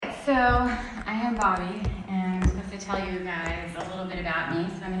So I am Bobbi, and I'm supposed to tell you guys a little bit about me,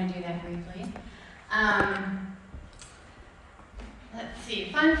 so I'm going to do that briefly. Let's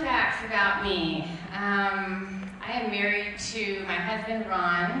see, fun facts about me. I am married to my husband,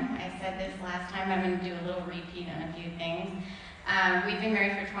 Ron. I said this last time, I'm going to do a little repeat on a few things. We've been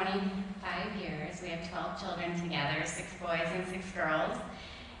married for 25 years. We have 12 children together, 6 boys and 6 girls.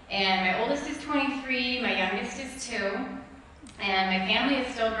 And my oldest is 23, my youngest is 2. And my family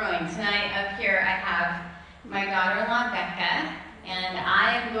is still growing. Tonight up here I have my daughter-in-law, Becca, and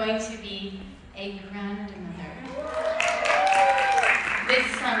I am going to be a grandmother this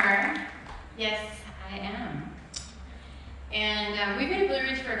summer. Yes, I am. And we've been at Blue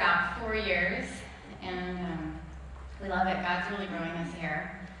Ridge for about 4 years, and we love it. God's really growing us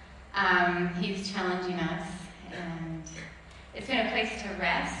here. He's challenging us, and it's been a place to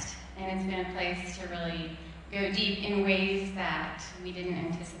rest, and it's been a place to really go deep in ways that we didn't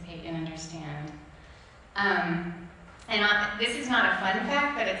anticipate and understand. This is not a fun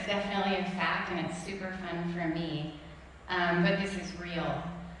fact, but it's definitely a fact, and it's super fun for me. But this is real.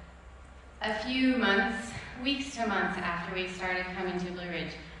 A few months, weeks to months after we started coming to Blue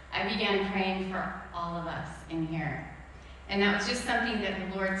Ridge, I began praying for all of us in here. And that was just something that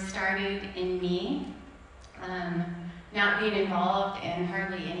the Lord started in me. Not being involved in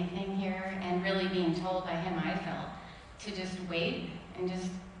hardly anything here, and really being told by him, I felt, to just wait and just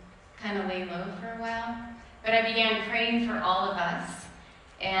kind of lay low for a while. But I began praying for all of us.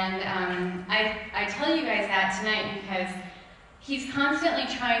 And I tell you guys that tonight because he's constantly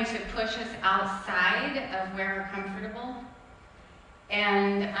trying to push us outside of where we're comfortable.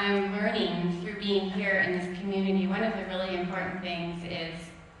 And I'm learning through being here in this community, one of the really important things is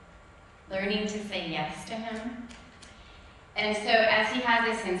learning to say yes to him. And so as he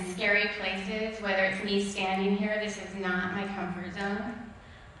has us in scary places, whether it's me standing here, this is not my comfort zone.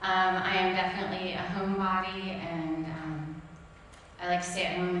 I am definitely a homebody, and I like to stay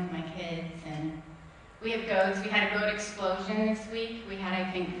at home with my kids. And we have goats. We had a goat explosion this week. We had, I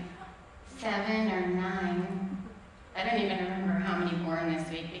think, 7 or 9. I don't even remember how many born this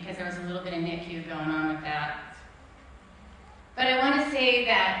week because there was a little bit of NICU going on with that. But I want to say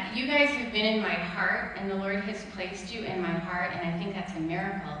that you guys have been in my heart, and the Lord has placed you in my heart, and I think that's a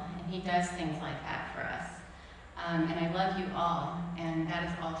miracle, and he does things like that for us. And I love you all, and that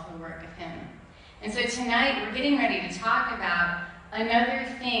is all for the work of him. And so tonight, we're getting ready to talk about another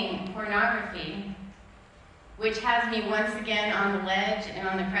thing, pornography, which has me once again on the ledge and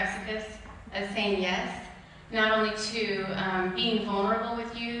on the precipice of saying yes, not only to being vulnerable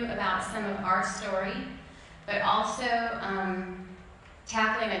with you about some of our story, but also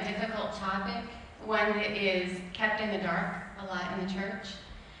tackling a difficult topic, one that is kept in the dark a lot in the church.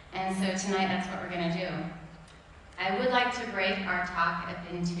 And so tonight, that's what we're going to do. I would like to break our talk up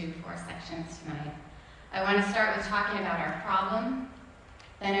into 4 sections tonight. I want to start with talking about our problem.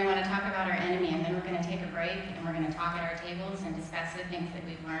 Then I want to talk about our enemy, and then we're going to take a break, and we're going to talk at our tables and discuss the things that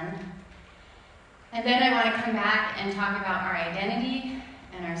we've learned. And then I want to come back and talk about our identity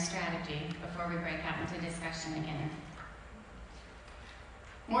and our strategy before we break out into discussion again.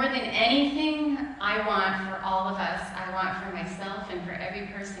 More than anything I want for all of us, I want for myself and for every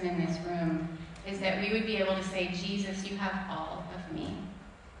person in this room, is that we would be able to say, Jesus, you have all of me.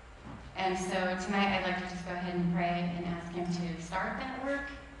 And so tonight I'd like to just go ahead and pray and ask him to start that work,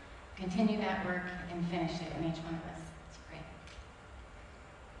 continue that work, and finish it in each one of us. Let's pray.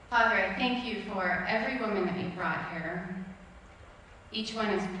 Father, I thank you for every woman that you brought here. Each one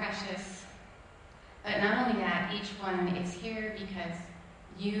is precious, but not only that, each one is here because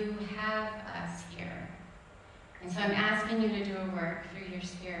you have us here. And so I'm asking you to do a work through your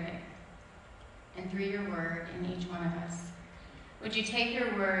Spirit and through your word in each one of us. Would you take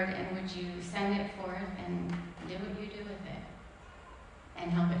your word and would you send it forth and do what you do with it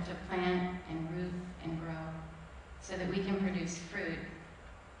and help it to plant and root and grow so that we can produce fruit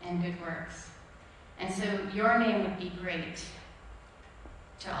and good works. And so your name would be great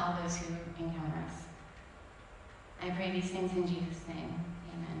to all those who encounter us. I pray these things in Jesus' name.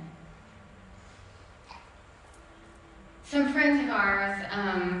 Amen. Some friends of ours,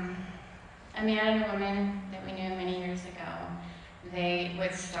 a man and a woman that we knew many years ago, they,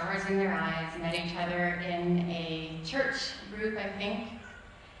 with stars in their eyes, met each other in a church group, I think.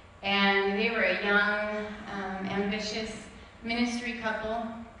 And they were a young, ambitious ministry couple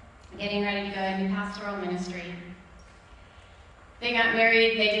getting ready to go into pastoral ministry. They got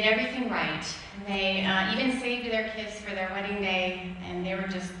married, they did everything right. They even saved their kids for their wedding day, and they were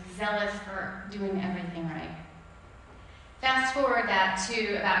just zealous for doing everything right. Fast forward that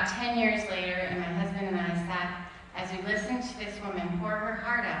to about 10 years later, and my husband and I sat as we listened to this woman pour her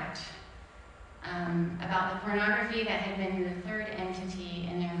heart out about the pornography that had been the third entity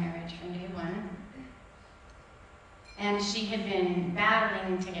in their marriage from day one. And she had been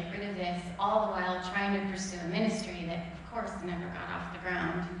battling to get rid of this, all the while trying to pursue a ministry that, of course, never got off the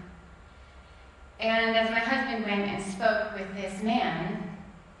ground. And as my husband went and spoke with this man,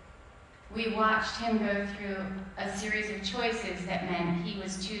 we watched him go through a series of choices that meant he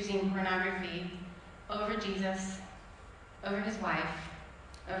was choosing pornography over Jesus, over his wife,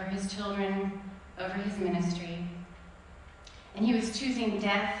 over his children, over his ministry. And he was choosing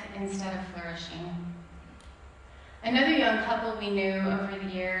death instead of flourishing. Another young couple we knew over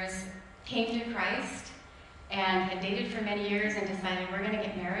the years came to Christ and had dated for many years and decided, we're going to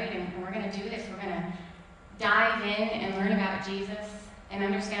get married and we're going to do this. We're going to dive in and learn about Jesus and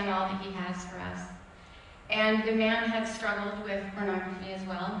understand all that he has for us. And the man had struggled with pornography as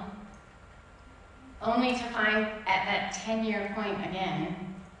well, only to find at that 10-year point again,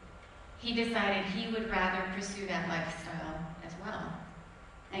 he decided he would rather pursue that lifestyle as well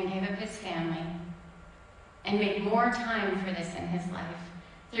and give up his family and make more time for this in his life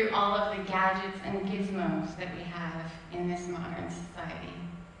through all of the gadgets and gizmos that we have in this modern society,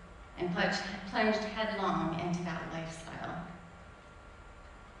 and plunged headlong into that lifestyle.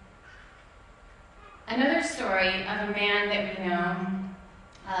 Another story of a man that we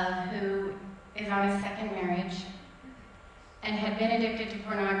know who is on his second marriage and had been addicted to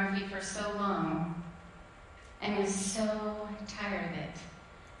pornography for so long and was so tired of it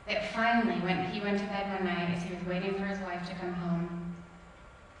that finally, when he went to bed one night as he was waiting for his wife to come home,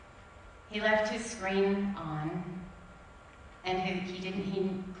 he left his screen on, and he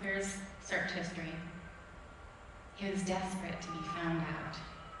cleared his search history. He was desperate to be found out.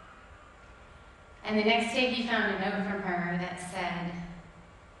 And the next day he found a note from her that said,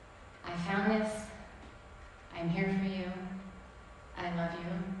 I found this, I'm here for you, I love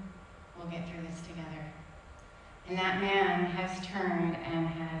you, we'll get through this together. And that man has turned and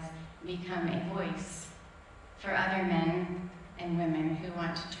has become a voice for other men and women who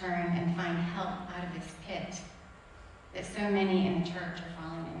want to turn and find help out of this pit that so many in the church are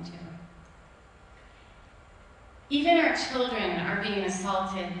falling into. Even our children are being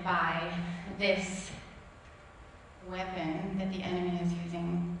assaulted by this weapon that the enemy is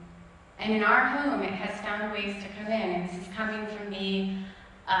using. And in our home, it has found ways to come in. And this is coming from me,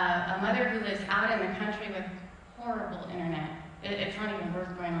 a mother who lives out in the country with horrible internet. It's not even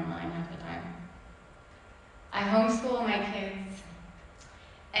worth going online half the time. I homeschool my kids,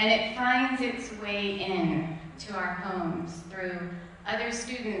 and it finds its way in to our homes through other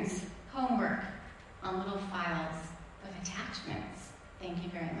students' homework on little files with attachments. Thank you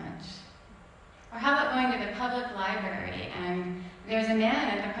very much. Or how about going to the public library, and there's a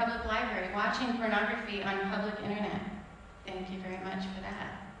man at the public library watching pornography on public internet. Thank you very much for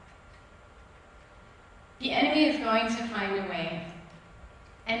that. The enemy is going to find a way.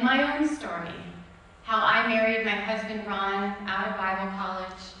 And my own story, how I married my husband Ron out of Bible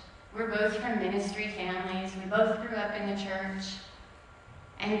college. We're both from ministry families. We both grew up in the church.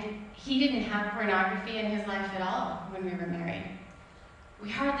 And he didn't have pornography in his life at all when we were married. We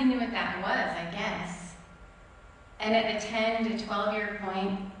hardly knew what that was, I guess. And at the 10 to 12-year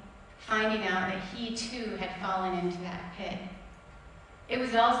point, finding out that he too had fallen into that pit. It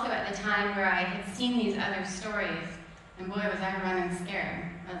was also at the time where I had seen these other stories, and boy, was I running scared.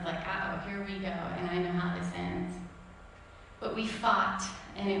 I was like, uh-oh, here we go, and I know how this ends. But we fought,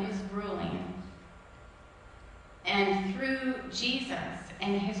 and it was grueling. And through Jesus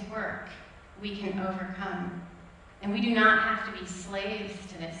and his work, we can overcome. And we do not have to be slaves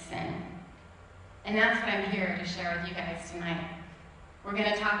to this sin. And that's what I'm here to share with you guys tonight. We're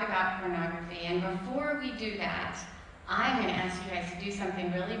going to talk about pornography, and before we do that, I'm going to ask you guys to do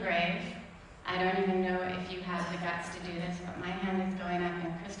something really brave. I don't even know if you have the guts to do this, but my hand is going up,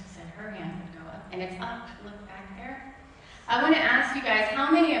 and Krista said her hand would go up, and it's up. Look back there. I want to ask you guys,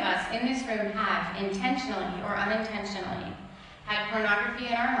 how many of us in this room have intentionally or unintentionally had pornography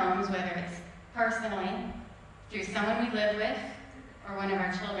in our homes, whether it's personally, through someone we live with, or one of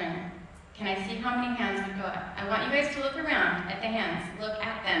our children? Can I see how many hands would go up? I want you guys to look around at the hands. Look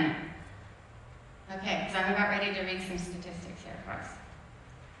at them. Okay, so I'm about ready to read some statistics here for us.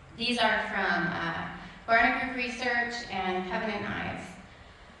 These are from Barna Group Research and Covenant Eyes.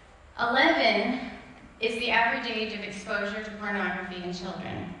 11 is the average age of exposure to pornography in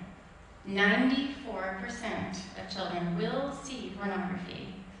children. 94% of children will see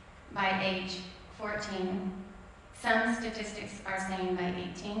pornography by age 14. Some statistics are saying by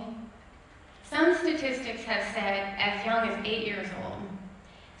 18. Some statistics have said as young as 8 years old.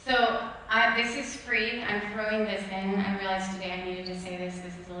 So This is free. I'm throwing this in. I realized today I needed to say this.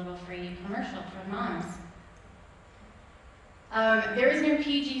 This is a little free commercial for moms. There is no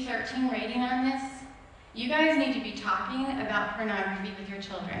PG-13 rating on this. You guys need to be talking about pornography with your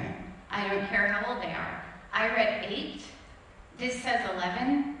children. I don't care how old they are. I read 8. This says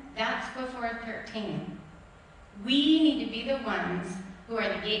 11. That's before 13. We need to be the ones who are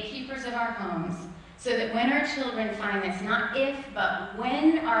the gatekeepers of our homes, so that when our children find this, not if, but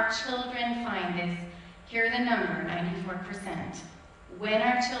when our children find this, hear the number, 94%. When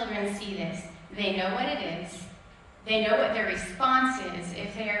our children see this, they know what it is, they know what their response is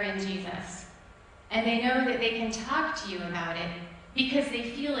if they are in Jesus, and they know that they can talk to you about it because they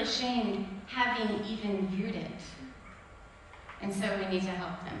feel ashamed having even viewed it. And so we need to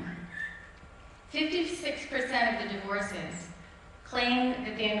help them. 56% of the divorces claim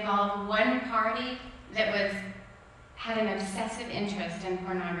that they involve one party that had an obsessive interest in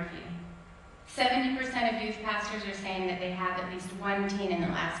pornography. 70% of youth pastors are saying that they have at least one teen in the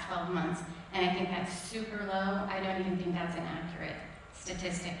last 12 months, and I think that's super low. I don't even think that's an accurate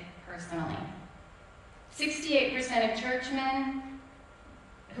statistic, personally. 68% of churchmen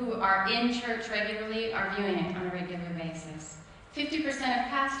who are in church regularly are viewing it on a regular basis. 50% of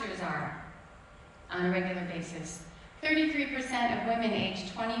pastors are on a regular basis. 33% of women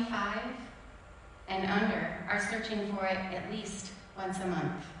aged 25 and under are searching for it at least once a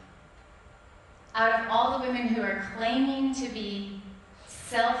month. Out of all the women who are claiming to be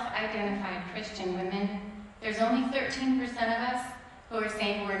self-identified Christian women, there's only 13% of us who are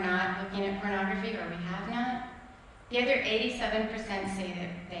saying we're not looking at pornography or we have not. The other 87% say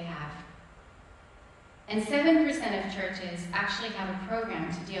that they have. And 7% of churches actually have a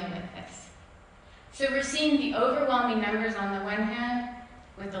program to deal with this. So we're seeing the overwhelming numbers on the one hand,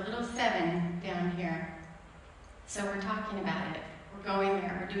 with a little 7 down here. So we're talking about it. We're going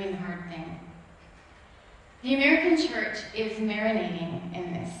there. We're doing the hard thing. The American church is marinating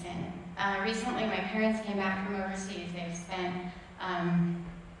in this sin. Recently, my parents came back from overseas. They've spent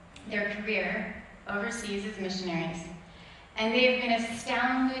their career overseas as missionaries. And they have been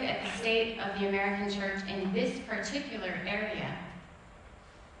astounded at the state of the American church in this particular area.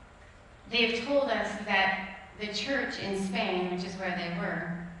 They have told us that the church in Spain, which is where they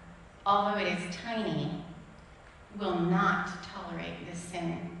were, although it is tiny, will not tolerate this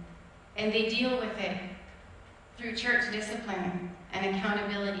sin. And they deal with it through church discipline and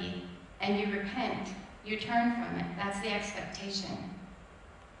accountability, and you repent, you turn from it. That's the expectation.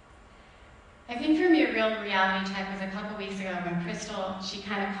 I think for me a real reality check was a couple weeks ago when Crystal, she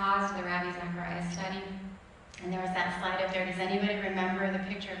kind of paused the Rabbi Zacharias study, and there was that slide up there. Does anybody remember the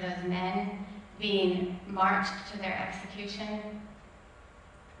picture of those men being marched to their execution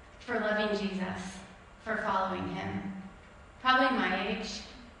for loving Jesus, for following him? Probably my age.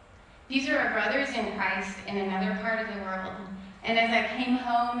 These are our brothers in Christ in another part of the world. And as I came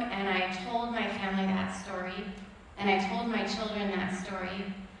home and I told my family that story, and I told my children that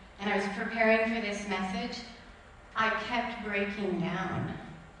story, and I was preparing for this message, I kept breaking down.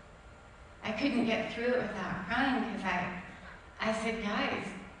 I couldn't get through it without crying because I said, guys,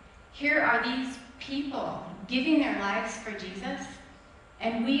 here are these people giving their lives for Jesus,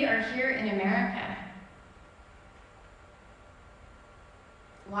 and we are here in America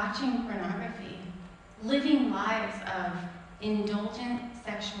watching pornography, living lives of indulgent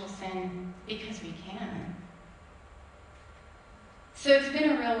sexual sin because we can. So it's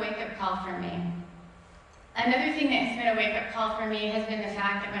been a real wake-up call for me. Another thing that's been a wake-up call for me has been the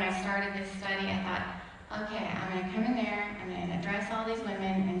fact that when I started this study, I thought, okay, I'm going to come in there, I'm going to address all these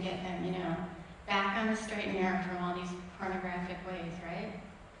women and get them, back on the straight and narrow from all these pornographic ways, right?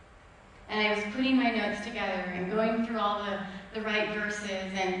 And I was putting my notes together and going through all the right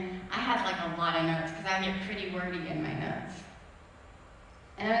verses, and I had like a lot of notes because I get pretty wordy in my notes.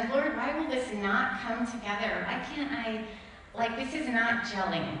 And I was, Lord, why will this not come together? Why can't I, this is not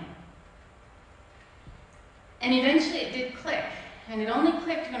gelling. And eventually it did click, and it only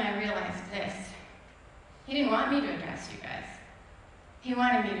clicked when I realized this. He didn't want me to address you guys. He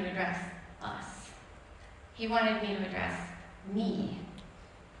wanted me to address us. He wanted me to address me.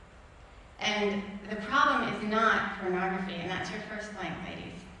 And the problem is not pornography, and that's your first blank,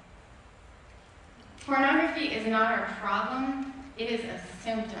 ladies. Pornography is not our problem, it is a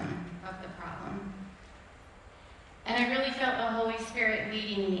symptom of the problem. And I really felt the Holy Spirit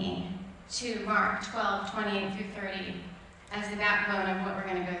leading me to Mark 12, 28 through 30 as the backbone of what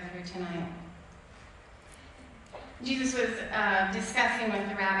we're going to go through tonight. Jesus was discussing with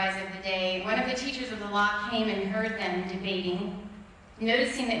the rabbis of the day. One of the teachers of the law came and heard them debating.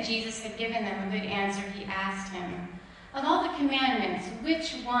 Noticing that Jesus had given them a good answer, he asked him, Of all the commandments,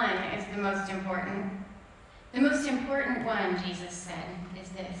 which one is the most important? The most important one, Jesus said, is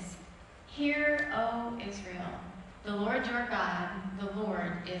this. Hear, O Israel, the Lord your God, the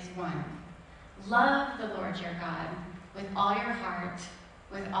Lord is one. Love the Lord your God with all your heart,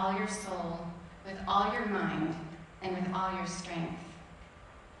 with all your soul, with all your mind, and with all your strength.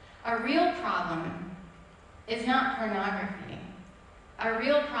 Our real problem is not pornography. Our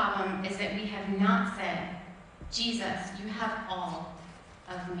real problem is that we have not said, Jesus, you have all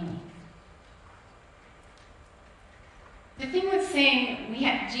of me. The thing with saying,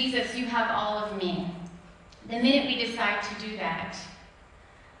 Jesus, you have all of me, the minute we decide to do that,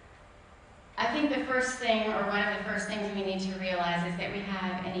 I think the first thing, or one of the first things we need to realize is that we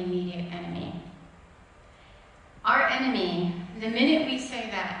have an immediate enemy. Our enemy, the minute we say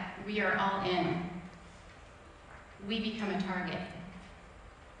that, we are all in, we become a target.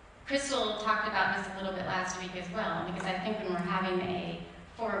 Crystal talked about this a little bit last week as well, because I think when we're having a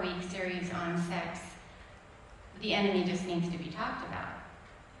 4-week series on sex, the enemy just needs to be talked about.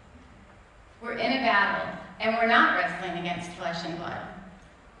 We're in a battle, and we're not wrestling against flesh and blood.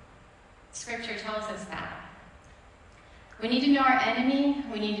 Scripture tells us that. We need to know our enemy,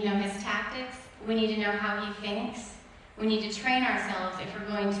 we need to know his tactics, we need to know how he thinks, we need to train ourselves if we're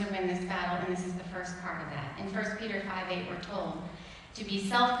going to win this battle, and this is the first part of that. In 1 Peter 5:8, we're told to be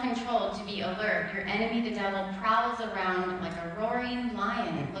self-controlled, to be alert. Your enemy, the devil, prowls around like a roaring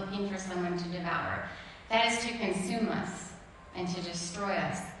lion looking for someone to devour. That is to consume us and to destroy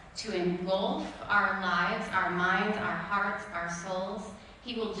us, to engulf our lives, our minds, our hearts, our souls.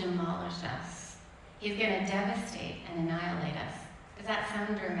 He will demolish us. He's going to devastate and annihilate us. Does that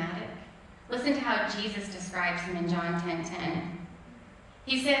sound dramatic? Listen to how Jesus describes him in John 10:10.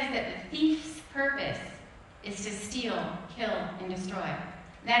 He says that the thief's purpose is to steal, kill, and destroy.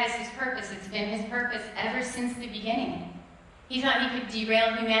 That is his purpose. It's been his purpose ever since the beginning. He thought he could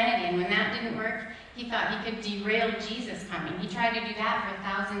derail humanity, and when that didn't work, he thought he could derail Jesus coming. He tried to do that for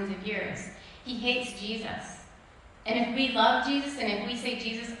thousands of years. He hates Jesus. And if we love Jesus, and if we say,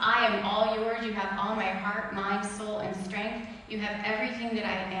 Jesus, I am all yours, you have all my heart, mind, soul, and strength, you have everything that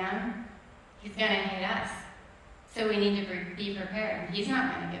I am, he's going to hate us. So we need to be prepared. He's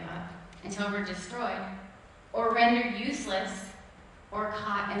not going to give up until we're destroyed, or rendered useless, or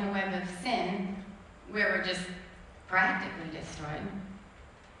caught in the web of sin, where we're just practically destroyed.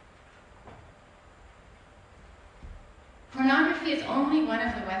 Pornography is only one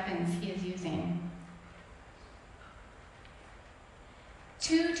of the weapons he is using.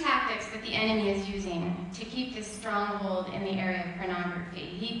 Two tactics that the enemy is using to keep this stronghold in the area of pornography.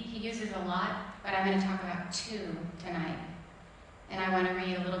 He uses a lot, but I'm going to talk about two tonight. And I want to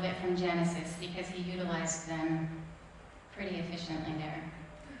read a little bit from Genesis because he utilized them pretty efficiently there.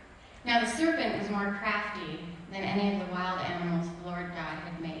 Now the serpent was more crafty than any of the wild animals the Lord God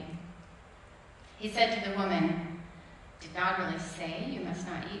had made. He said to the woman, "Did God really say you must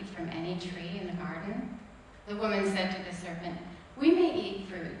not eat from any tree in the garden?" The woman said to the serpent, "We may eat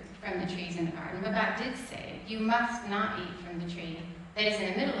fruit from the trees in the garden, but God did say, you must not eat from the tree that is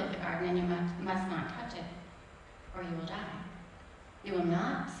in the middle of the garden, and you must not touch it, or you will die." "You will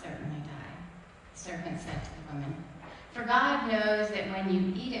not certainly die," the serpent said to the woman. "For God knows that when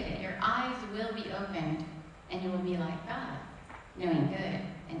you eat of it, your eyes will be opened, and you will be like God, knowing good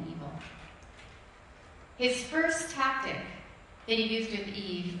and evil." His first tactic that he used with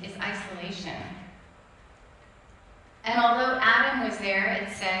Eve is isolation. And although Adam was there, it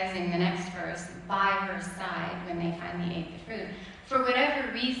says in the next verse, by her side when they finally ate the fruit, for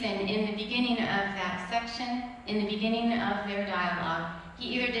whatever reason, in the beginning of that section, in the beginning of their dialogue, he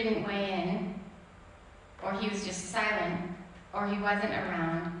either didn't weigh in, or he was just silent, or he wasn't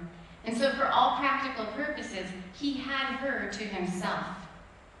around. And so for all practical purposes, he had her to himself.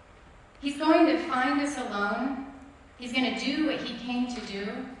 He's going to find us alone. He's going to do what he came to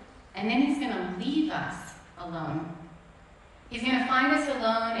do, and then he's going to leave us alone. He's going to find us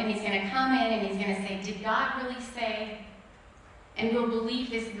alone, and he's going to come in, and he's going to say, "Did God really say?" And we'll believe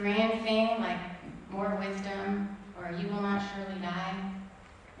this grand thing like more wisdom, or "you will not surely die."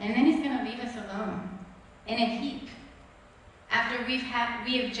 And then he's going to leave us alone in a heap. After we have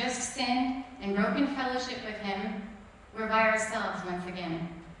just sinned and broken fellowship with him, we're by ourselves once again.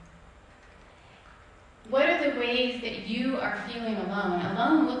 What are the ways that you are feeling alone?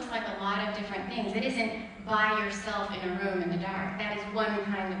 Alone looks like a lot of different things. It isn't by yourself in a room in the dark. That is one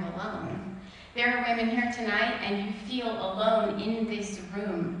kind of alone. There are women here tonight, and you feel alone in this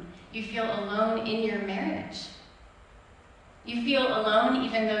room. You feel alone in your marriage. You feel alone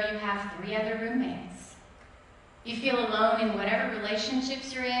even though you have 3 other roommates. You feel alone in whatever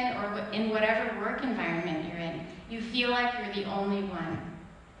relationships you're in, or in whatever work environment you're in. You feel like you're the only one.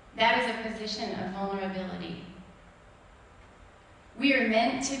 That is a position of vulnerability. We are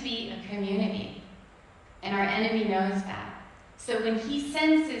meant to be a community, and our enemy knows that. So when he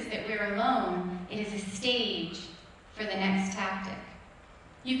senses that we're alone, it is a stage for the next tactic.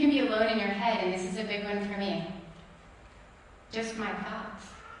 You can be alone in your head, and this is a big one for me. Just my thoughts.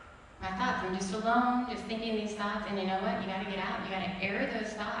 My thoughts. I'm just alone, just thinking these thoughts, and you know what? You got to get out. You got to air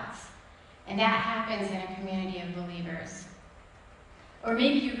those thoughts. And that happens in a community of believers. Or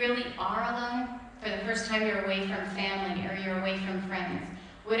maybe you really are alone for the first time you're away from family or you're away from friends.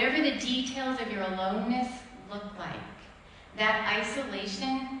 Whatever the details of your aloneness look like, that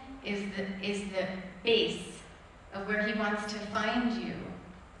isolation is the base of where he wants to find you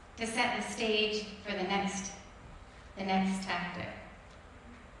to set the stage for the next tactic.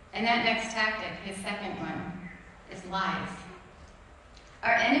 And that next tactic, his second one, is lies.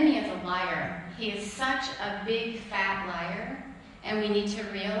 Our enemy is a liar. He is such a big, fat liar, and we need to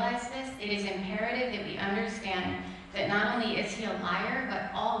realize this. It is imperative that we understand that not only is he a liar,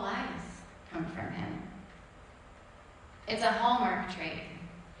 but all lies come from him. It's a hallmark trait.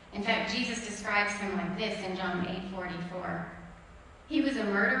 In fact, Jesus describes him like this in John 8:44. He was a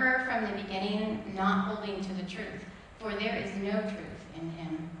murderer from the beginning, not holding to the truth, for there is no truth in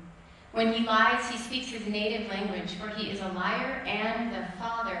him. When he lies, he speaks his native language, for he is a liar and the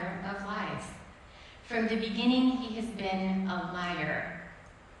father of lies. From the beginning, he has been a liar.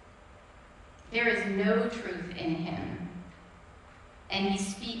 There is no truth in him, and he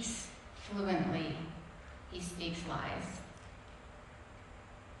speaks fluently. He speaks lies.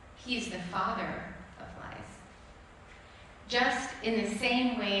 He is the father of lies. Just in the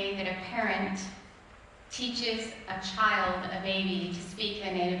same way that a parent teaches a child, a baby, to speak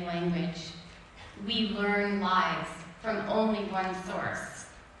a native language, we learn lies from only one source,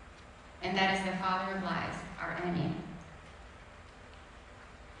 and that is the father of lies, our enemy.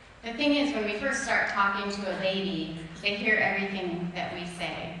 The thing is, when we first start talking to a baby, they hear everything that we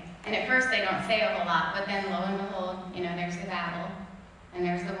say. And at first they don't say a whole lot, but then lo and behold, there's the babble, and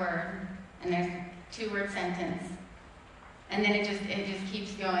there's the word, and there's a two-word sentence. And then it just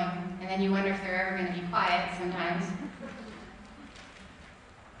keeps going. And then you wonder if they're ever going to be quiet sometimes.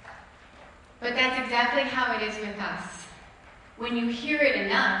 But that's exactly how it is with us. When you hear it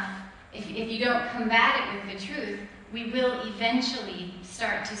enough, if you don't combat it with the truth, we will eventually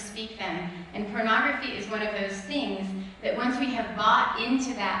start to speak them. And pornography is one of those things that once we have bought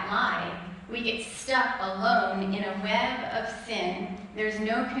into that lie, we get stuck alone in a web of sin. There's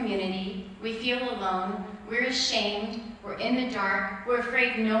no community. We feel alone. We're ashamed. We're in the dark. We're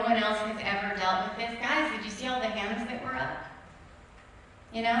afraid no one else has ever dealt with this. Guys, did you see all the hands that were up?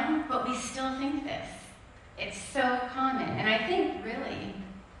 But we still think this. It's so common. And I think, really,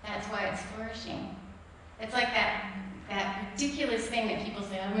 that's why it's flourishing. It's like that ridiculous thing that people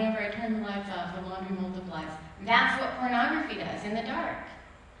say, whenever I turn the lights off, the laundry multiplies. That's what pornography does in the dark.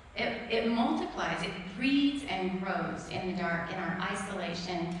 It multiplies. It breeds and grows in the dark, in our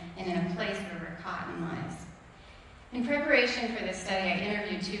isolation, and in a place where we're caught in lies. In preparation for this study, I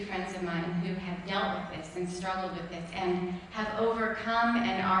interviewed two friends of mine who have dealt with this and struggled with this and have overcome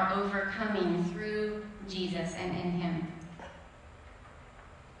and are overcoming through Jesus and in him.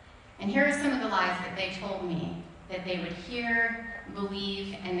 And here are some of the lies that they told me that they would hear,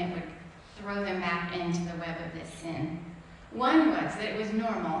 believe, and that would throw them back into the web of this sin. One was that it was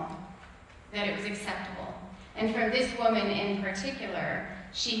normal, that it was acceptable. And from this woman in particular,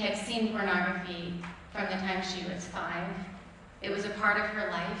 she had seen pornography from the time she was 5. It was a part of her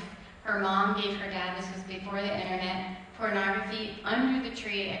life. Her mom gave her dad, this was before the internet, pornography under the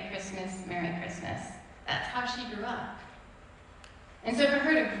tree at Christmas, Merry Christmas. That's how she grew up. And so for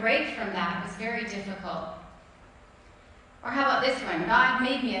her to break from that was very difficult. Or how about this one? God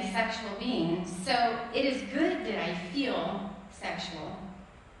made me a sexual being, so it is good that I feel sexual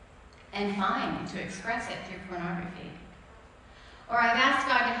and fine to express it through pornography. Or I've asked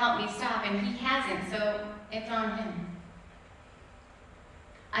God to help me stop and he hasn't, so it's on him.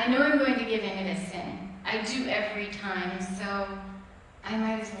 I know I'm going to give in to this sin. I do every time, so I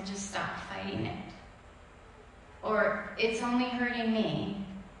might as well just stop fighting it. Or it's only hurting me,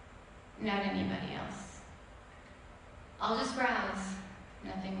 not anybody else. I'll just browse,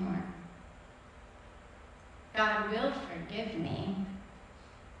 nothing more. God will forgive me.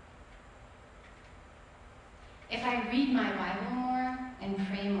 If I read my Bible more and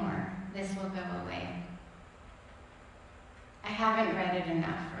pray more, this will go away. I haven't read it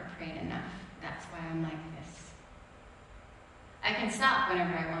enough or prayed enough. That's why I'm like this. I can stop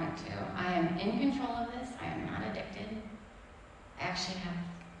whenever I want to. I am in control of this. I am not addicted. I actually have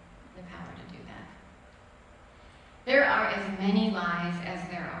the power to do that. There are as many lies as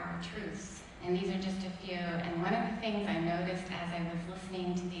there are truths, and these are just a few. And one of the things I noticed as I was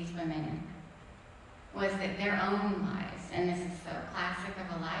listening to these women was that their own lies, and this is so classic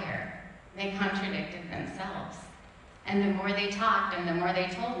of a liar, they contradicted themselves. And the more they talked and the more they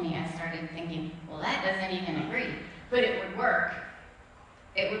told me, I started thinking, well, that doesn't even agree. But it would work.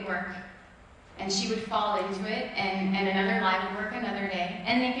 It would work. And she would fall into it, and another lie would work another day.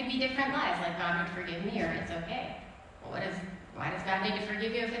 And they could be different lies, like God would forgive me or it's okay. Well, why does God need to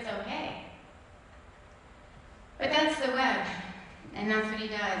forgive you if it's okay? But that's the web, and that's what he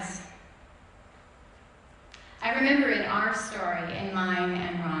does. I remember in our story, in mine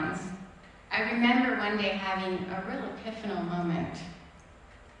and Ron's, I remember one day having a real epiphanal moment.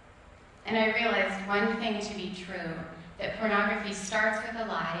 And I realized one thing to be true, that pornography starts with a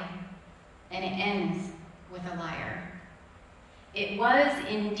lie and it ends with a liar. It was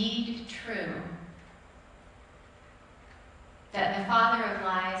indeed true that the father of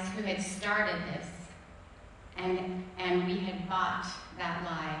lies who had started this, and we had bought that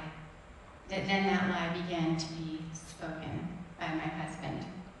lie, that then that lie began to be spoken by my husband.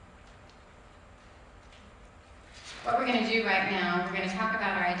 What we're going to do right now, we're going to talk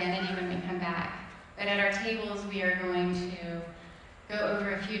about our identity when we come back. But at our tables, we are going to go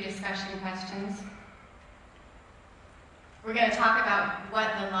over a few discussion questions. We're going to talk about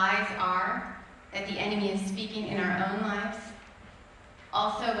what the lies are that the enemy is speaking in our own lives.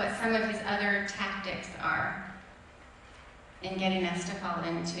 Also, what some of his other tactics are in getting us to fall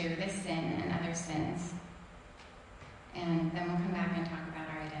into this sin and other sins. And then we'll come back and talk about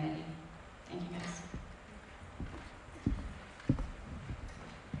our identity. Thank you, guys.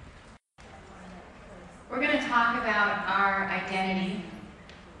 We're going to talk about our identity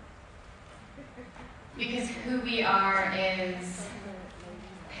because who we are is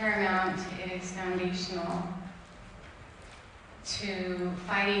paramount, it is foundational to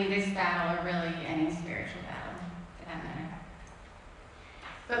fighting this battle, or really any spiritual battle, for that matter.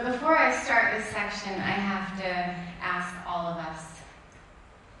 But before I start this section, I have to ask all of us.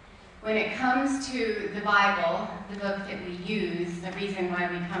 When it comes to the Bible, the book that we use, the reason why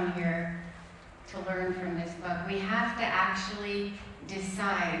we come here to learn from this book, we have to actually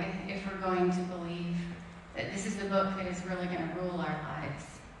decide if we're going to believe that this is the book that is really going to rule our lives.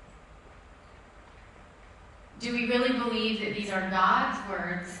 Do we really believe that these are God's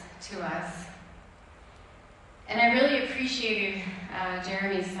words to us? And I really appreciated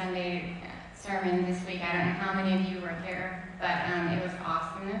Jeremy's Sunday sermon this week. I don't know how many of you were there, but it was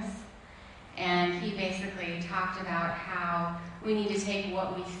awesomeness. And he basically talked about how we need to take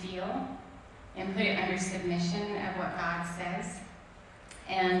what we feel and put it under submission of what God says.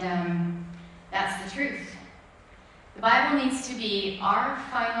 And that's the truth. The Bible needs to be our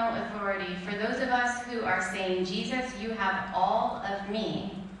final authority for those of us who are saying, Jesus, you have all of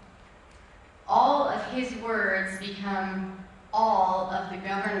me. All of his words become all of the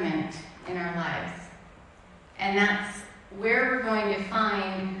government in our lives. And that's where we're going to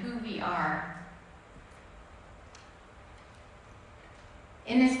find who we are.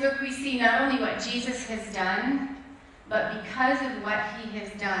 In this book, we see not only what Jesus has done, but because of what he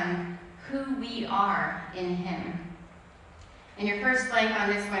has done, who we are in him. And your first blank on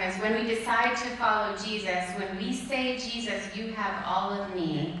this one is when we decide to follow Jesus, when we say, Jesus, you have all of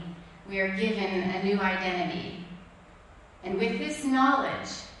me, we are given a new identity. And with this knowledge,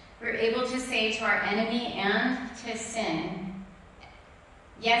 we're able to say to our enemy and to sin,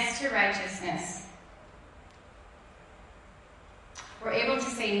 yes to righteousness. We're able to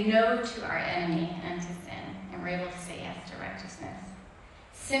say no to our enemy and to sin, and we're able to say yes to righteousness.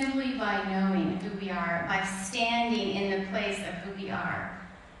 Simply by knowing who we are, by standing in the place of who we are,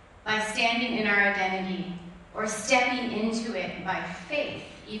 by standing in our identity, or stepping into it by faith,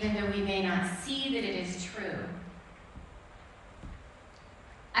 even though we may not see that it is true.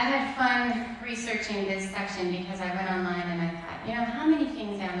 I had fun researching this section because I went online and I thought, how many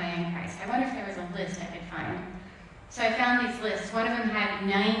things am I in Christ? I wonder if there was a list I could find. So I found these lists. One of them had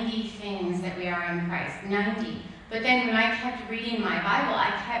 90 things that we are in Christ, 90. But then when I kept reading my Bible,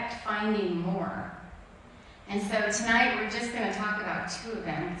 I kept finding more. And so tonight we're just going to talk about two of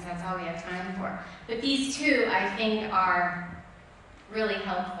them because that's all we have time for. But these two, I think, are really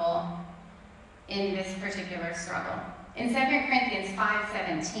helpful in this particular struggle. In 2 Corinthians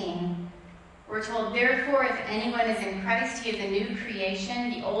 5:17, we're told, therefore, if anyone is in Christ, he is a new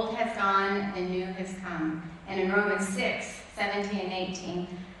creation. The old has gone, the new has come. And in Romans 6:17 and 18,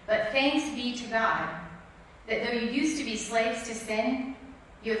 but thanks be to God, that though you used to be slaves to sin,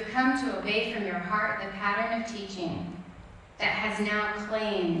 you have come to obey from your heart the pattern of teaching that has now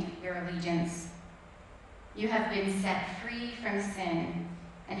claimed your allegiance. You have been set free from sin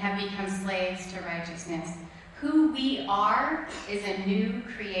and have become slaves to righteousness. Who we are is a new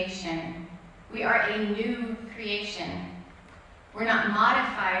creation. We are a new creation. We're not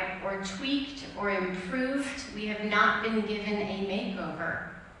modified or tweaked or improved. We have not been given a makeover.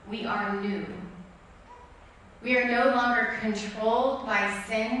 We are new. We are no longer controlled by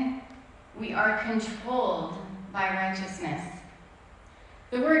sin. We are controlled by righteousness.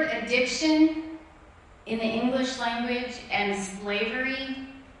 The word addiction in the English language and slavery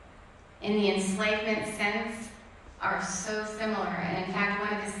in the enslavement sense are so similar. And in fact,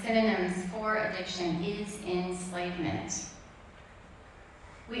 one of the synonyms for addiction is enslavement.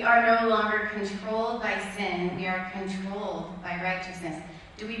 We are no longer controlled by sin. We are controlled by righteousness.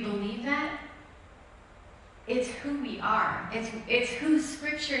 Do we believe that? It's who we are. It's who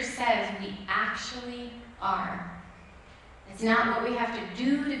Scripture says we actually are. It's not what we have to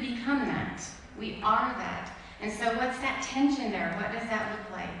do to become that. We are that. And so what's that tension there? What does that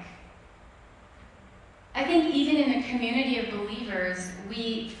look like? I think even in the community of believers,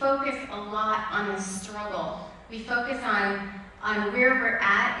 we focus a lot on the struggle. We focus on where we're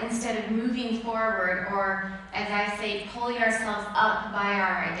at instead of moving forward, or, as I say, pulling ourselves up by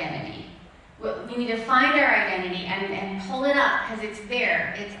our identity. We need to find our identity and pull it up because it's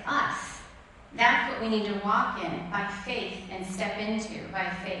there. It's us. That's what we need to walk in by faith and step into by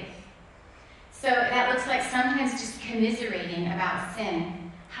faith. So that looks like sometimes just commiserating about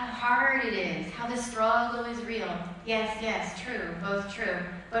sin, how hard it is, how the struggle is real. Yes, true, both true.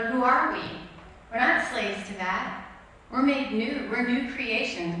 But who are we? We're not slaves to that. We're made new. We're new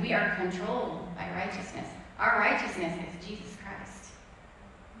creations. We are controlled by righteousness. Our righteousness is Jesus Christ.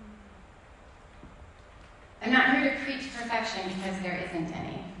 I'm not here to preach perfection because there isn't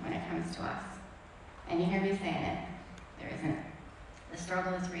any when it comes to us. And you hear me saying it. There isn't. The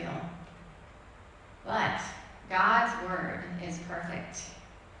struggle is real. But God's word is perfect.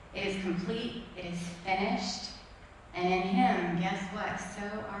 It is complete. It is finished. And in him, guess what? So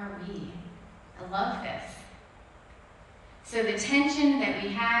are we. I love this. So the tension that we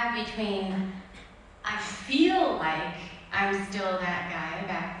have between, I feel like I'm still that guy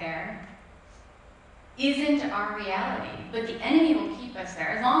back there, isn't our reality. But the enemy will keep us there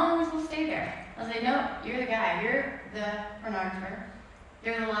as long as we'll stay there. I'll say, no, you're the guy. You're the pornographer.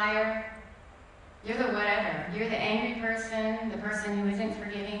 You're the liar. You're the whatever. You're the angry person, the person who isn't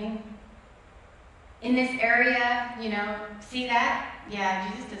forgiving. In this area, see that? Yeah,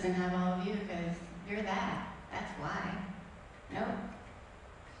 Jesus doesn't have all of you because you're that. That's why. No.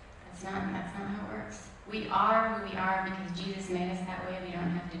 That's not how it works. We are who we are because Jesus made us that way. We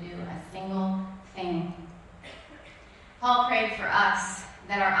don't have to do a single thing. Paul prayed for us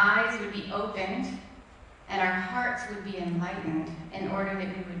that our eyes would be opened and our hearts would be enlightened in order that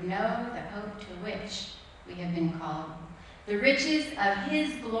we would know the hope to which we have been called, the riches of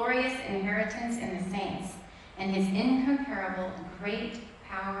his glorious inheritance in the saints, and his incomparable great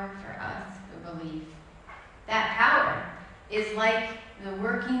power for us who believe. That power is like the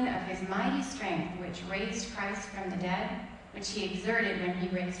working of his mighty strength, which raised Christ from the dead, which he exerted when he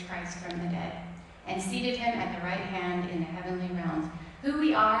raised Christ from the dead, and seated him at the right hand in the heavenly realms. Who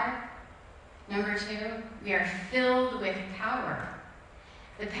we are, number 2, we are filled with power.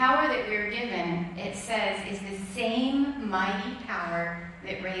 The power that we're given, it says, is the same mighty power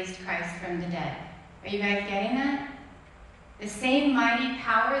that raised Christ from the dead. Are you guys getting that? The same mighty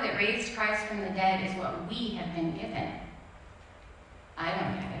power that raised Christ from the dead is what we have been given. I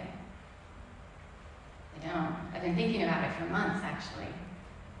don't get it. I don't. I've been thinking about it for months, actually.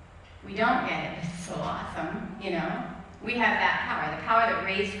 We don't get it. It's so awesome, We have that power, the power that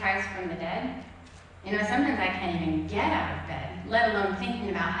raised Christ from the dead. Sometimes I can't even get out of bed, let alone thinking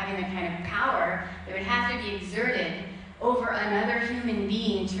about having the kind of power that would have to be exerted over another human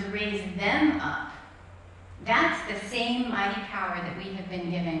being to raise them up. That's the same mighty power that we have been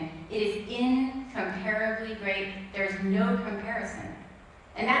given. It is incomparably great. There's no comparison.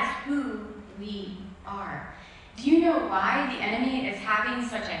 And that's who we are. Do you know why the enemy is having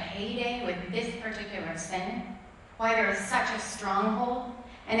such a heyday with this particular sin? Why there is such a stronghold?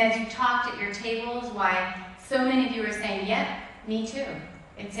 And as you talked at your tables, why so many of you are saying, yep, me too.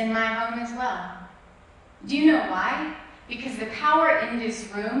 It's in my home as well. Do you know why? Because the power in this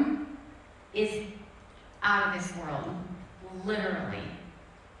room is out of this world. Literally.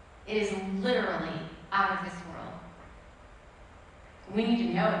 It is literally out of this world. We need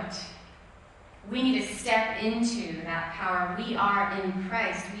to know it. We need to step into that power. We are in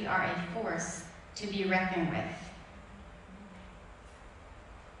Christ. We are a force to be reckoned with.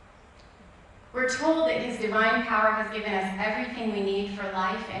 We're told that his divine power has given us everything we need for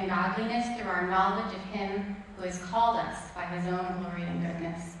life and godliness through our knowledge of him who has called us by his own glory and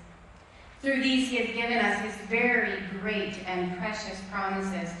goodness. Through these he has given us his very great and precious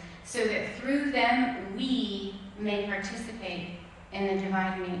promises, so that through them we may participate in the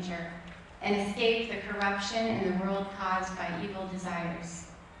divine nature and escape the corruption in the world caused by evil desires.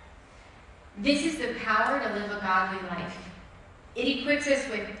 This is the power to live a godly life. It equips us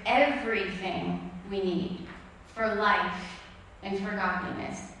with everything we need for life and for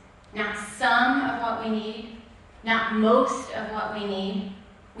godliness. Not some of what we need, not most of what we need.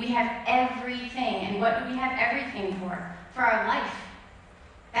 We have everything. And what do we have everything for? For our life.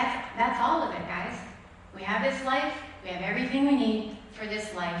 That's all of it, guys. We have this life. We have everything we need for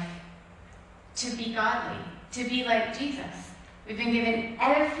this life to be godly, to be like Jesus. We've been given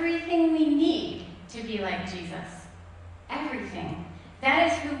everything we need to be like Jesus. Everything.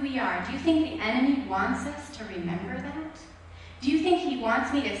 That is who we are. Do you think the enemy wants us to remember that? Do you think he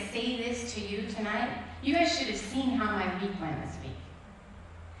wants me to say this to you tonight? You guys should have seen how my week went this week.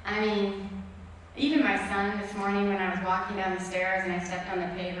 I mean, even my son this morning when I was walking down the stairs and I stepped on the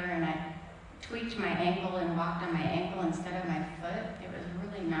paver and I tweaked my ankle and walked on my ankle instead of my foot, it was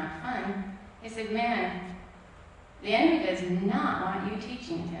really not fun. He said, man, the enemy does not want you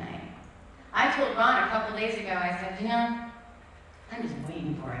teaching tonight. I told Ron a couple days ago, I said, I'm just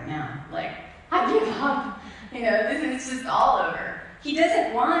waiting for it now. Like, I give up. This is just all over. He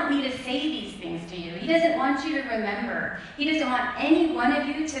doesn't want me to say these things to you. He doesn't want you to remember. He doesn't want any one of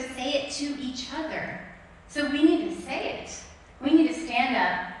you to say it to each other. So we need to say it. We need to stand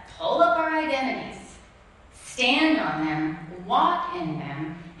up, pull up our identities, stand on them, walk in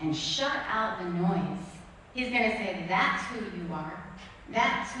them, and shut out the noise. He's going to say, that's who you are.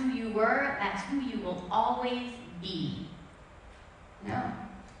 That's who you were. That's who you will always be. No.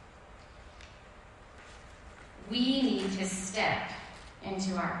 We need to step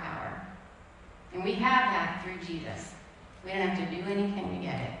into our power. And we have that through Jesus. We don't have to do anything to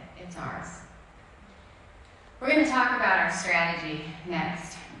get it. It's ours. We're going to talk about our strategy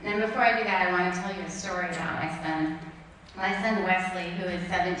next. And before I do that, I want to tell you a story about my son. My son Wesley, who is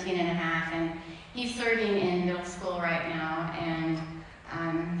 17 and a half, and he's serving in middle school right now, and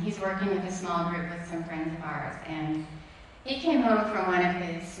he's working with a small group with some friends of ours. And he came home from one of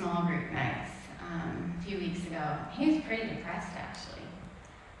his small group nights a few weeks ago. He was pretty depressed, actually.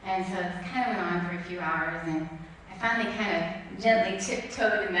 And so it kind of went on for a few hours, and I finally kind of gently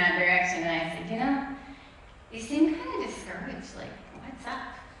tiptoed in that direction, and I said, you seem kind of discouraged, like, what's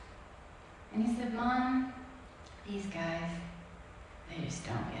up? And he said, Mom, these guys, they just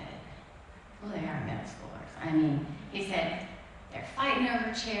don't get it. Well, they are middle schoolers. I mean, he said, they're fighting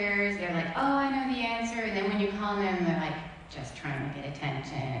over chairs, they're like, oh, I know the answer, and then when you call them, they're like, just trying to get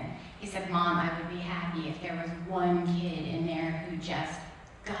attention. He said, Mom, I would be happy if there was one kid in there who just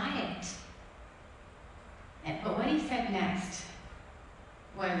got it. But what he said next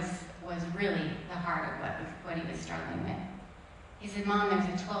was really the heart of what he was struggling with. He said, Mom, there's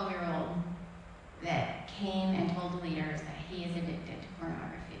a 12-year-old that came and told the leaders that he is addicted to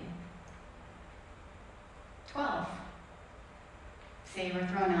pornography. 12. See, we're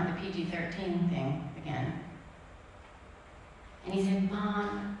throwing out the PG-13 thing again. And he said,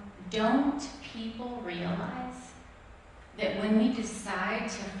 Mom, don't people realize that when we decide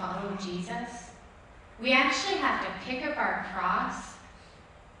to follow Jesus, we actually have to pick up our cross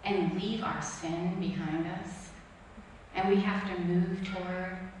and leave our sin behind us? And we have to move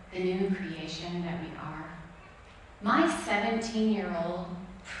toward the new creation that we are. My 17-year-old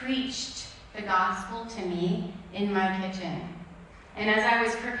preached the gospel to me in my kitchen. And as I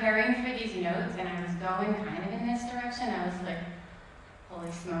was preparing for these notes and I was going kind of in this direction, I was like,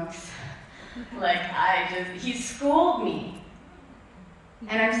 holy smokes. He schooled me.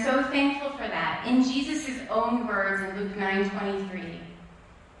 And I'm so thankful for that. In Jesus' own words in Luke 9:23,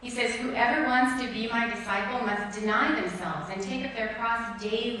 he says, whoever wants to be my disciple must deny themselves and take up their cross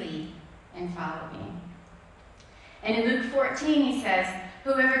daily and follow me. And in Luke 14, he says,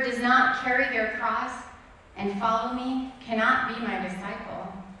 whoever does not carry their cross and follow me cannot be my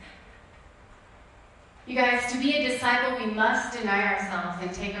disciple. You guys, to be a disciple, we must deny ourselves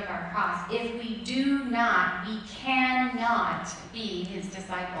and take up our cross. If we do not, we cannot be his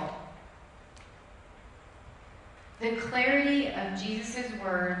disciple. The clarity of Jesus'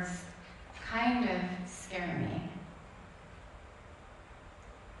 words kind of scare me.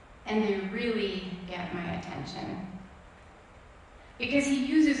 And they really get my attention. Because he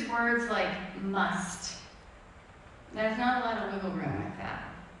uses words like must. There's not a lot of wiggle room with that.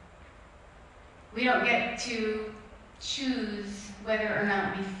 We don't get to choose whether or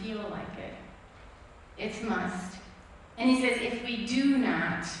not we feel like it. It's must. And he says, if we do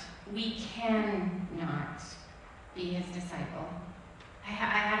not, we cannot be his disciple. I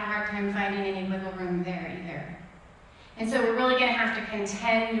had a hard time finding any wiggle room there either. And so we're really going to have to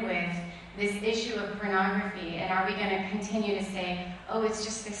contend with this issue of pornography. And are we going to continue to say, oh, it's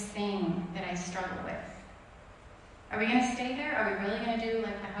just this thing that I struggle with? Are we going to stay there? Are we really going to do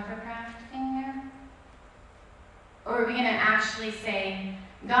like the hovercraft thing there? Or are we going to actually say,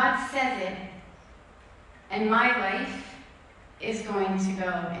 God says it, and my life is going to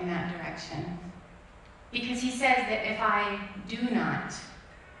go in that direction? Because he says that if I do not,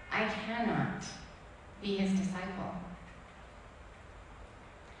 I cannot be his disciple.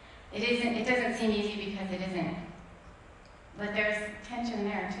 It doesn't seem easy because it isn't. But there's tension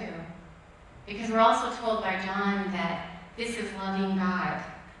there too. Because we're also told by John that this is loving God,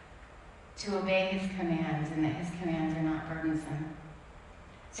 to obey his commands, and that his commands are not burdensome.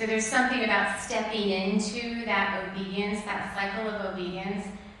 So there's something about stepping into that obedience, that cycle of obedience,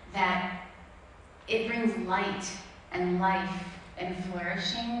 that it brings light and life and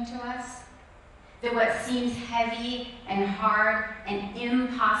flourishing to us. That what seems heavy and hard and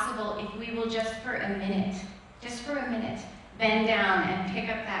impossible, if we will just for a minute, bend down and pick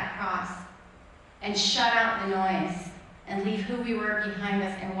up that cross and shut out the noise and leave who we were behind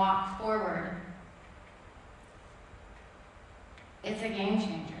us and walk forward, it's a game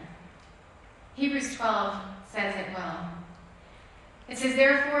changer. Hebrews 12 says it well. It says,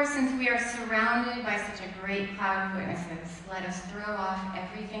 therefore, since we are surrounded by such a great cloud of witnesses, let us throw off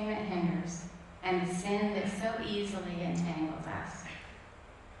everything that hinders and the sin that so easily entangles us.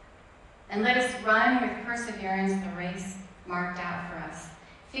 And let us run with perseverance the race marked out for us,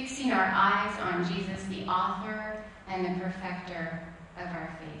 fixing our eyes on Jesus, the author and the perfecter of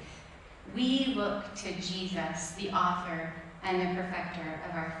our faith. We look to Jesus, the author and the perfecter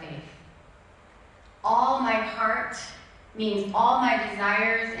of our faith. All my heart means all my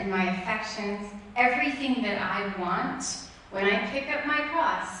desires and my affections, everything that I want. When I pick up my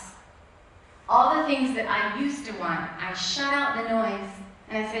cross, all the things that I used to want, I shut out the noise.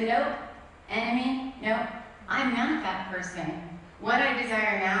 And I said, nope, enemy, nope, I'm not that person. What I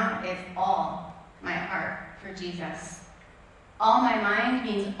desire now is all my heart for Jesus. All my mind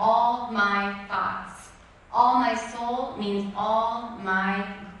means all my thoughts. All my soul means all my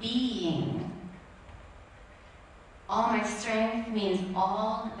being. All my strength means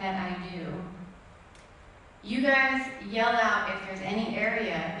all that I do. You guys yell out if there's any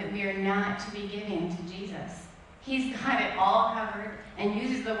area that we are not to be giving to Jesus. He's got it all covered and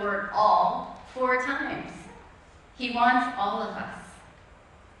uses the word all 4 times. He wants all of us.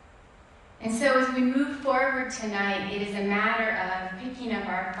 And so as we move forward tonight, it is a matter of picking up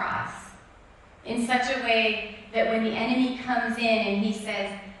our cross in such a way that when the enemy comes in and he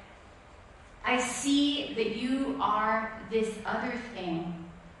says, I see that you are this other thing,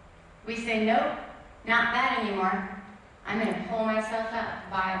 we say, nope, not that anymore. I'm going to pull myself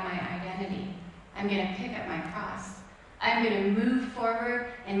up by my identity. I'm going to pick up my cross. I'm going to move forward,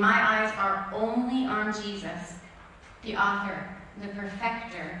 and my eyes are only on Jesus, the author, the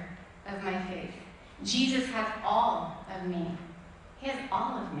perfecter of my faith. Jesus has all of me. He has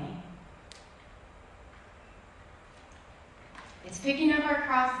all of me. It's picking up our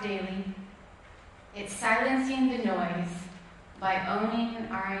cross daily. It's silencing the noise by owning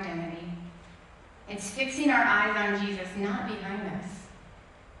our identity. It's fixing our eyes on Jesus, not behind us.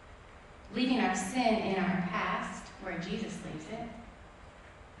 Leaving our sin in our past, where Jesus leaves it.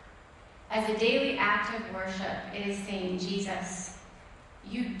 As a daily act of worship, it is saying, Jesus,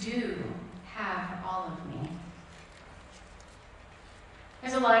 you do have all of me.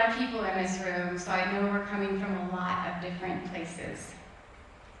 There's a lot of people in this room, so I know we're coming from a lot of different places.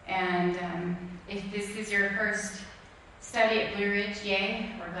 And if this is your first study at Blue Ridge,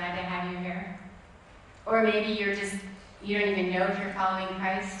 yay, we're glad to have you here. Or maybe you don't even know if you're following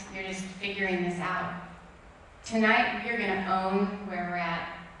Christ, you're just figuring this out. Tonight, we're going to own where we're at.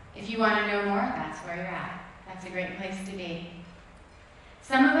 If you want to know more, that's where you're at. That's a great place to be.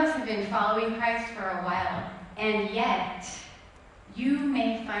 Some of us have been following Christ for a while, and yet you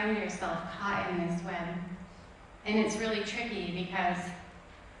may find yourself caught in this web. And it's really tricky because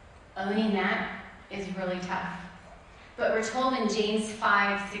owning that is really tough. But we're told in James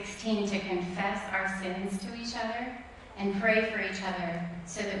 5:16 to confess our sins to each other and pray for each other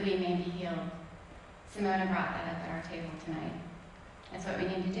so that we may be healed. Simona brought that up at our table tonight. That's what we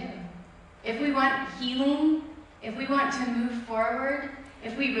need to do. If we want healing, if we want to move forward,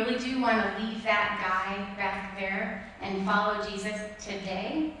 if we really do want to leave that guy back there and follow Jesus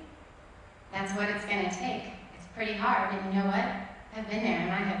today, that's what it's going to take. It's pretty hard, and you know what? I've been there,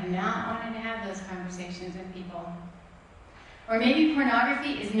 and I have not wanted to have those conversations with people. Or maybe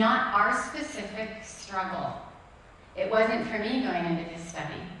pornography is not our specific struggle. It wasn't for me going into this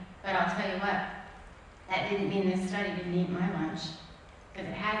study, but I'll tell you what, that didn't mean this study didn't eat my lunch, because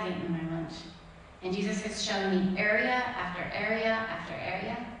it has eaten my lunch. And Jesus has shown me area after area after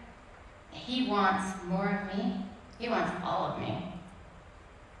area. He wants more of me. He wants all of me.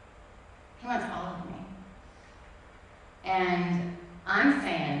 He wants all of me. And I'm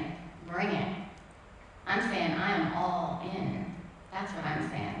saying, bring it. I'm saying I am all in. That's what I'm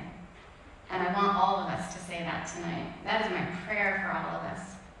saying. And I want all of us to say that tonight. That is my prayer for all of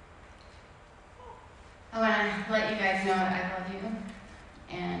us. I want to let you guys know that I love you.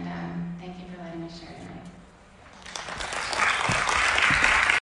 And thank you for letting me share tonight.